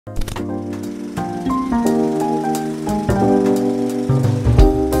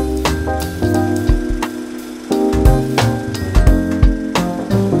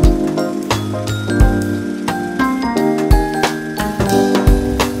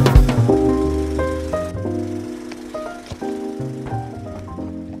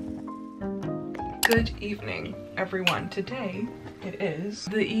everyone. Today it is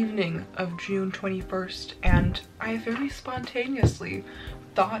the evening of June 21st and I very spontaneously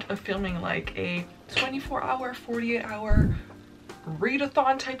thought of filming like a 24-hour, 48-hour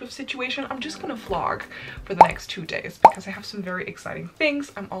readathon type of situation. I'm just gonna vlog for the next 2 days because I have some very exciting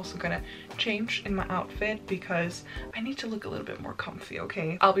things. I'm also gonna change in my outfit because I need to look a little bit more comfy,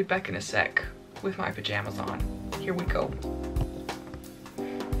 okay? I'll be back in a sec with my pajamas on. Here we go.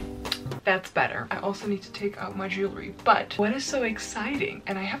 That's better. I also need to take out my jewelry, but what is so exciting,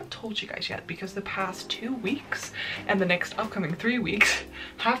 and I haven't told you guys yet because the past 2 weeks and the next upcoming 3 weeks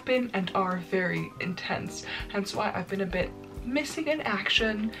have been and are very intense, hence why I've been a bit missing in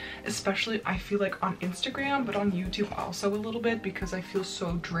action, especially I feel like on Instagram, but on YouTube also a little bit because I feel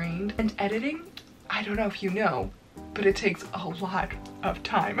so drained. And editing, I don't know if you know, but it takes a lot of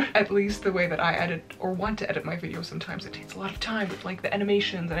time. At least the way that I edit or want to edit my videos, sometimes it takes a lot of time with like the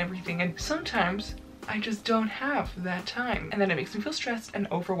animations and everything, and sometimes I just don't have that time, and then it makes me feel stressed and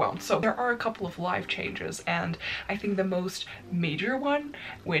overwhelmed. So there are a couple of life changes, and I think the most major one,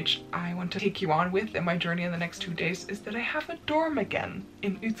 which I want to take you on with in my journey in the next 2 days, is that I have a dorm again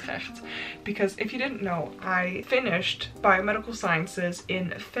in Utrecht. Because if you didn't know, I finished biomedical sciences in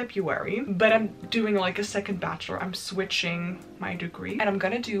February, but I'm doing like a second bachelor. I'm switching my degree and I'm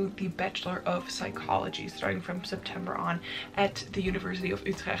gonna do the Bachelor of Psychology starting from September on at the University of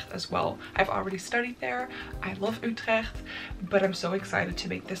Utrecht as well. I've already studied there. I love Utrecht, but I'm so excited to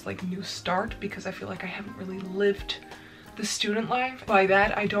make this like new start because I feel like I haven't really lived the student life. By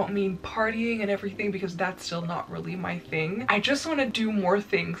that I don't mean partying and everything because that's still not really my thing. I just want to do more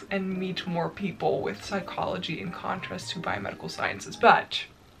things and meet more people with psychology in contrast to biomedical sciences. But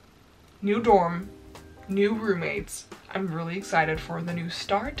new dorm, new roommates. I'm really excited for the new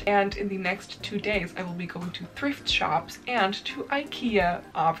start, and in the next 2 days I will be going to thrift shops and to IKEA,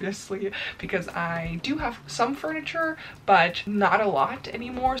 obviously, because I do have some furniture but not a lot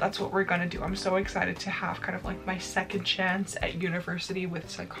anymore. That's what we're gonna do. I'm so excited to have kind of like my second chance at university with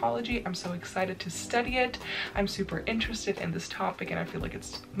psychology. I'm so excited to study it. I'm super interested in this topic and I feel like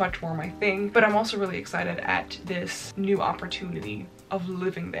it's much more my thing, but I'm also really excited at this new opportunity of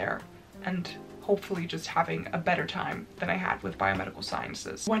living there and hopefully just having a better time than I had with biomedical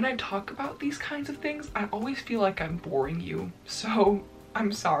sciences. When I talk about these kinds of things, I always feel like I'm boring you, so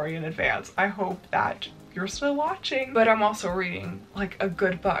I'm sorry in advance. I hope that you're still watching. But I'm also reading like a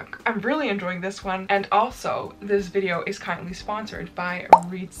good book. I'm really enjoying this one, and also this video is kindly sponsored by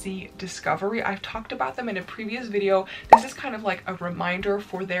Reedsy Discovery. I've talked about them in a previous video. This is kind of like a reminder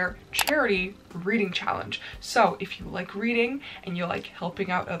for their charity reading challenge. So if you like reading and you like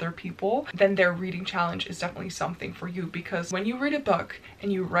helping out other people, then their reading challenge is definitely something for you, because when you read a book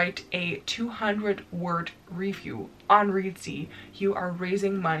and you write a 200-word review on Reedsy, you are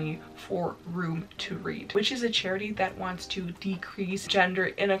raising money for Room to Read, which is a charity that wants to decrease gender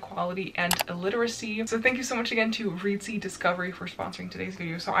inequality and illiteracy. So thank you so much again to Reedsy Discovery for sponsoring today's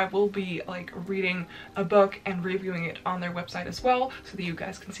video. So I will be like reading a book and reviewing it on their website as well, so that you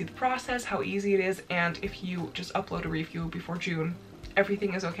guys can see the process, how easy it is, and if you just upload a review before June,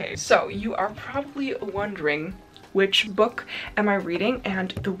 everything is okay. So you are probably wondering, which book am I reading?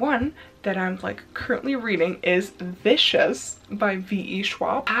 And the one that I'm like currently reading is Vicious by V.E.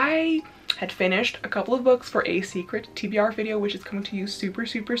 Schwab. I had finished a couple of books for a secret TBR video, which is coming to you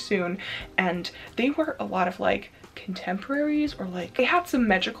super soon, and they were a lot of like contemporaries, or like they had some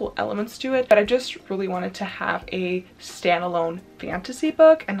magical elements to it, but I just really wanted to have a standalone fantasy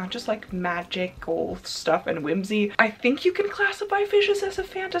book and not just like magical stuff and whimsy. I think you can classify Vicious as a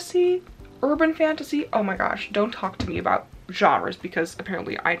fantasy, urban fantasy. Oh my gosh, don't talk to me about genres because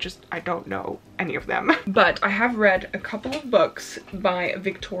apparently I don't know any of them. But I have read a couple of books by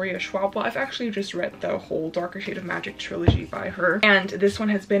Victoria Schwab. Well, I've actually just read the whole Darker Shade of Magic trilogy by her, and this one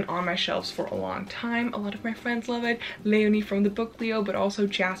has been on my shelves for a long time. A lot of my friends love it. Leonie from the book Leo, but also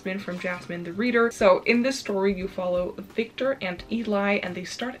Jasmine from Jasmine the Reader. So in this story you follow Victor and Eli, and they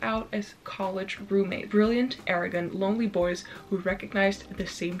start out as college roommates, brilliant, arrogant, lonely boys who recognized the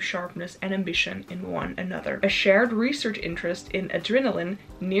same sharpness and ambition in one another. A shared research interest in adrenaline,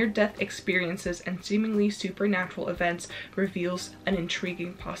 near-death experiences, and seemingly supernatural events reveals an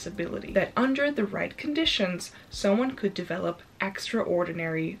intriguing possibility that under the right conditions, someone could develop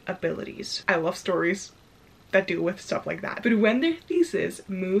extraordinary abilities. I love stories that deal with stuff like that. But when their thesis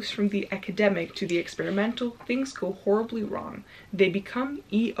moves from the academic to the experimental, things go horribly wrong. They become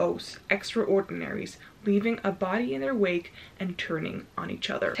EOs, extraordinaries, leaving a body in their wake and turning on each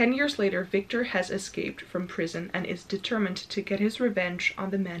other. 10 years later, Victor has escaped from prison and is determined to get his revenge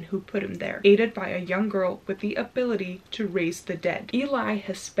on the men who put him there, aided by a young girl with the ability to raise the dead. Eli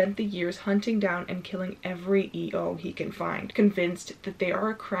has spent the years hunting down and killing every EO he can find, convinced that they are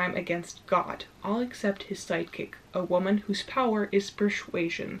a crime against God, all except his sidekick, a woman whose power is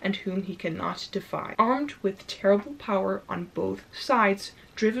persuasion and whom he cannot defy. Armed with terrible power on both sides,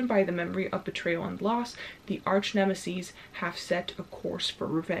 driven by the memory of betrayal and loss, the arch nemeses have set a course for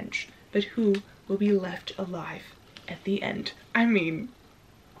revenge. But who will be left alive at the end? I mean,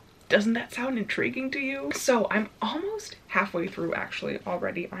 doesn't that sound intriguing to you? So I'm almost halfway through actually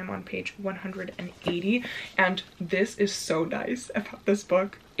already. I'm on page 180, and this is so nice about this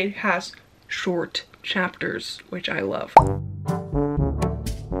book. It has short chapters, which I love.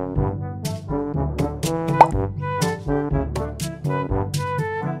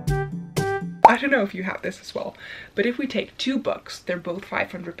 I don't know if you have this as well, but if we take two books, they're both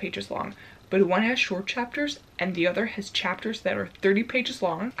 500 pages long, but one has short chapters and the other has chapters that are 30 pages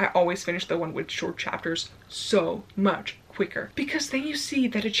long, I always finish the one with short chapters so much quicker, because then you see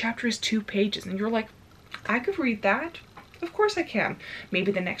that a chapter is 2 pages and you're like, I could read that. Of course I can.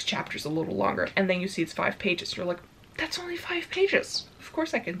 Maybe the next chapter is a little longer, and then you see it's 5 pages. You're like, that's only 5 pages. Of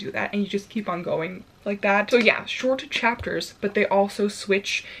course I can do that. And you just keep on going like that. So yeah, short chapters, but they also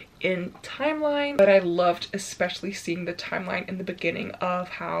switch in timeline. But I loved especially seeing the timeline in the beginning of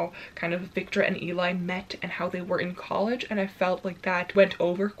how kind of Victor and Eli met and how they were in college, and I felt like that went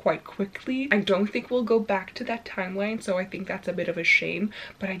over quite quickly. I don't think we'll go back to that timeline, so I think that's a bit of a shame,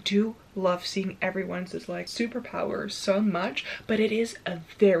 but I do love seeing everyone's like superpowers so much. But it is a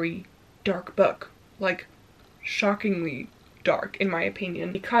very dark book, like shockingly dark in my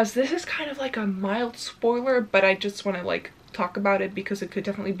opinion, because this is kind of like a mild spoiler, but I just want to like talk about it because it could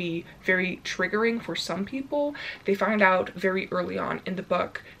definitely be very triggering for some people. They find out very early on in the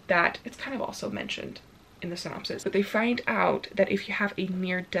book that it's kind of also mentioned in the synopsis, but they find out that if you have a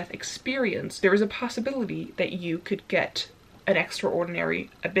near-death experience, there is a possibility that you could get an extraordinary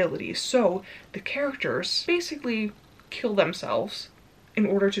ability. So the characters basically kill themselves in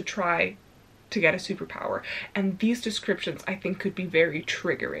order to try to get a superpower, and these descriptions I think could be very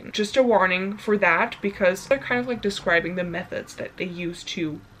triggering. Just a warning for that, because they're kind of like describing the methods that they use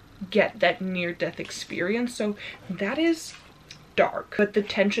to get that near-death experience, so that is dark. But the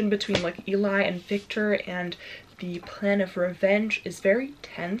tension between like Eli and Victor and the plan of revenge is very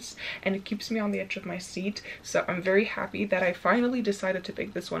tense, and it keeps me on the edge of my seat, so I'm very happy that I finally decided to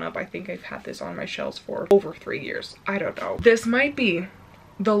pick this one up. I think I've had this on my shelves for over 3 years. I don't know. This might be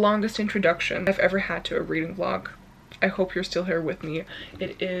the longest introduction I've ever had to a reading vlog. I hope you're still here with me.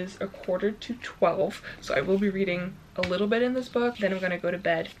 It is 11:45, so I will be reading a little bit in this book, then I'm gonna go to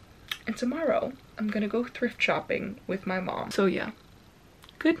bed, and tomorrow I'm gonna go thrift shopping with my mom. So yeah,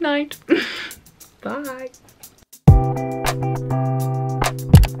 good night. Bye.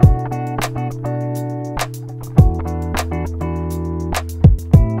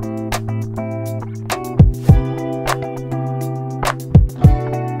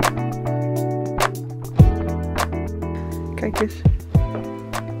 Kijkjes.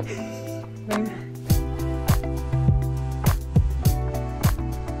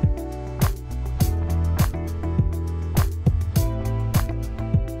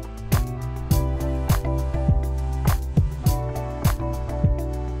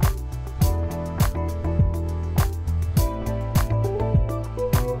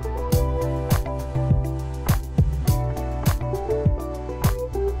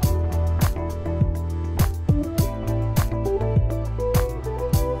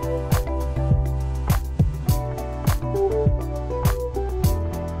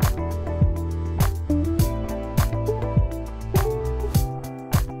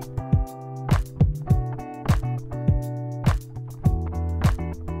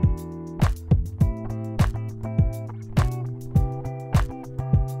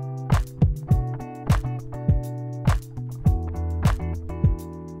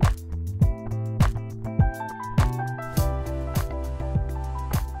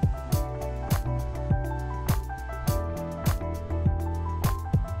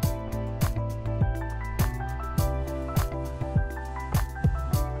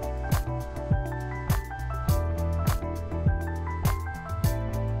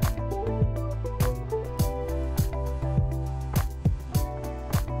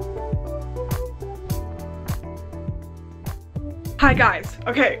 Hi guys,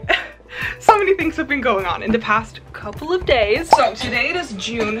 okay. So many things have been going on in the past couple of days. So today it is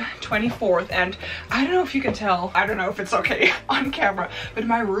June 24th and I don't know if you can tell, I don't know if it's okay on camera, but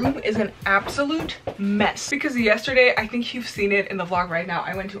my room is an absolute mess because yesterday, I think you've seen it in the vlog right now,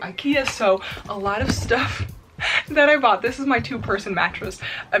 I went to IKEA, so a lot of stuff that I bought. This is my 2-person mattress.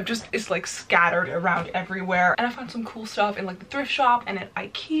 It's like scattered around everywhere. And I found some cool stuff in like the thrift shop and at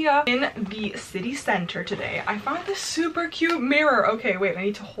IKEA. In the city center today, I found this super cute mirror. Okay, wait, I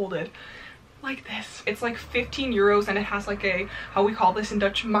need to hold it like this. It's like 15 euros and it has like a, how we call this in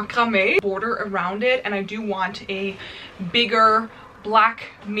Dutch, macrame border around it. And I do want a bigger black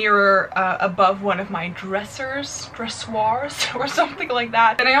mirror above one of my dressoirs or something like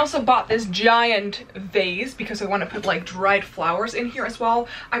that. And I also bought this giant vase because I want to put like dried flowers in here as well.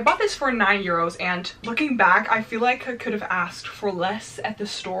 I bought this for 9 euros and looking back, I feel like I could have asked for less at the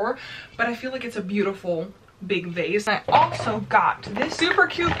store, but I feel like it's a beautiful big vase. And I also got this super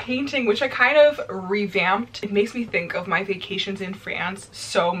cute painting which I kind of revamped. It makes me think of my vacations in France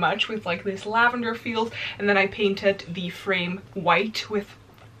so much with like this lavender field, and then I painted the frame white with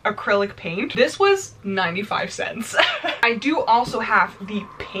acrylic paint. This was 95 cents. I do also have the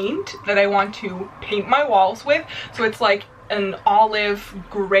paint that I want to paint my walls with, so it's like an olive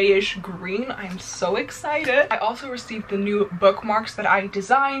grayish green. I'm so excited. I also received the new bookmarks that I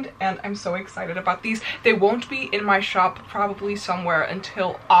designed and I'm so excited about these. They won't be in my shop probably somewhere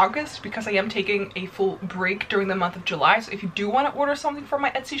until August because I am taking a full break during the month of July. So if you do want to order something from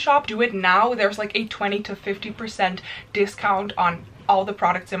my Etsy shop, do it now. There's like a 20 to 50% discount on all the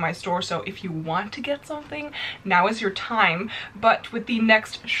products in my store, so if you want to get something, now is your time. But with the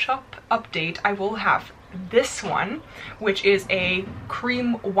next shop update, I will have this one, which is a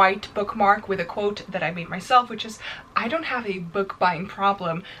cream white bookmark with a quote that I made myself, which is, I don't have a book buying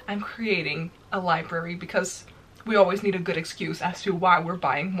problem, I'm creating a library, because we always need a good excuse as to why we're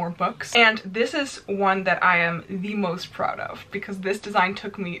buying more books. And this is one that I am the most proud of because this design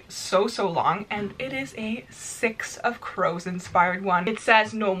took me so long, and it is a 6 of Crows inspired one. It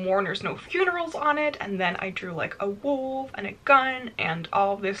says no mourners, no funerals on it, and then I drew like a wolf and a gun and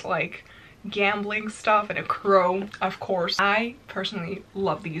all this like gambling stuff and a crow, of course. I personally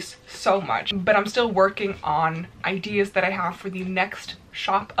love these so much, but I'm still working on ideas that I have for the next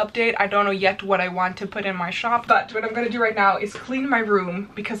shop update. I don't know yet what I want to put in my shop, but what I'm gonna do right now is clean my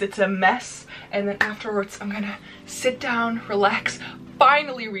room because it's a mess, and then afterwards I'm gonna sit down, relax,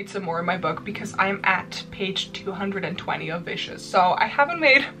 finally read some more in my book because I'm at page 220 of Vicious, so I haven't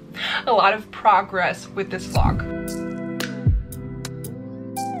made a lot of progress with this vlog.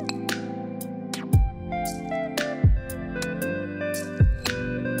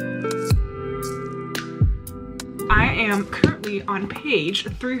 I am currently on page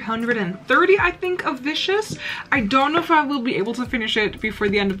 330, I think, of Vicious. I don't know if I will be able to finish it before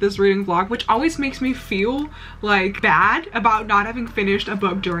the end of this reading vlog, which always makes me feel like bad about not having finished a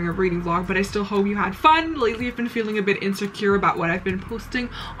book during a reading vlog, but I still hope you had fun. Lately I've been feeling a bit insecure about what I've been posting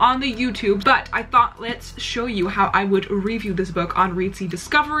on the YouTube, but I thought let's show you how I would review this book on Readsy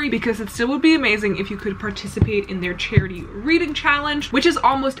Discovery, because it still would be amazing if you could participate in their charity reading challenge, which is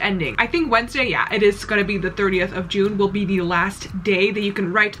almost ending. I think Wednesday, yeah, it is gonna be the 30th of June will be the last day that you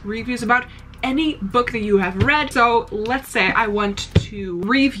can write reviews about any book that you have read. So let's say I want to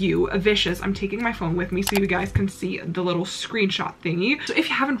review Vicious. I'm taking my phone with me so you guys can see the little screenshot thingy. So if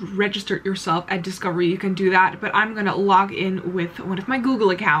you haven't registered yourself at Discovery, you can do that, but I'm gonna log in with one of my Google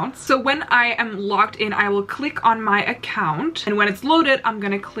accounts. So when I am logged in, I will click on my account, and when it's loaded, I'm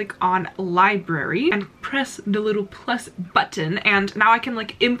gonna click on library and press the little plus button, and now I can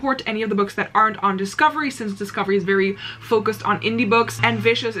like import any of the books that aren't on Discovery, since Discovery is very focused on indie books and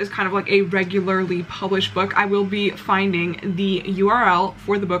Vicious is kind of like a regularly published book. I will be finding the URL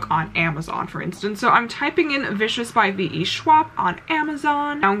for the book on Amazon, for instance. So I'm typing in Vicious by V.E. Schwab on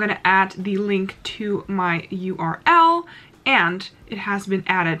Amazon. Now I'm gonna add the link to my URL, and it has been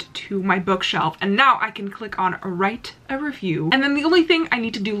added to my bookshelf, and now I can click on write a review, and then the only thing I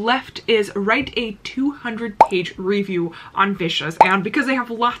need to do left is write a 200-page review on Vicious. And because I have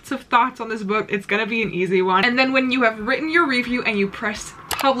lots of thoughts on this book, it's gonna be an easy one. And then when you have written your review and you press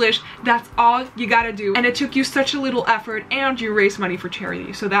publish, that's all you gotta do, and it took you such a little effort and you raised money for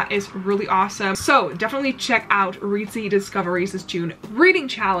charity, so that is really awesome. So definitely check out Readsy Discovery's June reading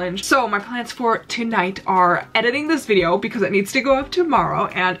challenge. So my plans for tonight are editing this video because it needs to go up tomorrow,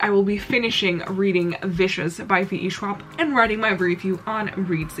 and I will be finishing reading Vicious by V.E. Schwab and writing my review on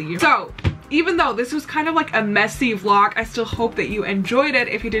Readsy. So even though this was kind of like a messy vlog, I still hope that you enjoyed it.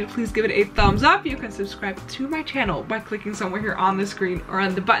 If you did, please give it a thumbs up. You can subscribe to my channel by clicking somewhere here on the screen or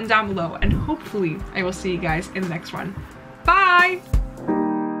on the button down below, and hopefully I will see you guys in the next one. Bye!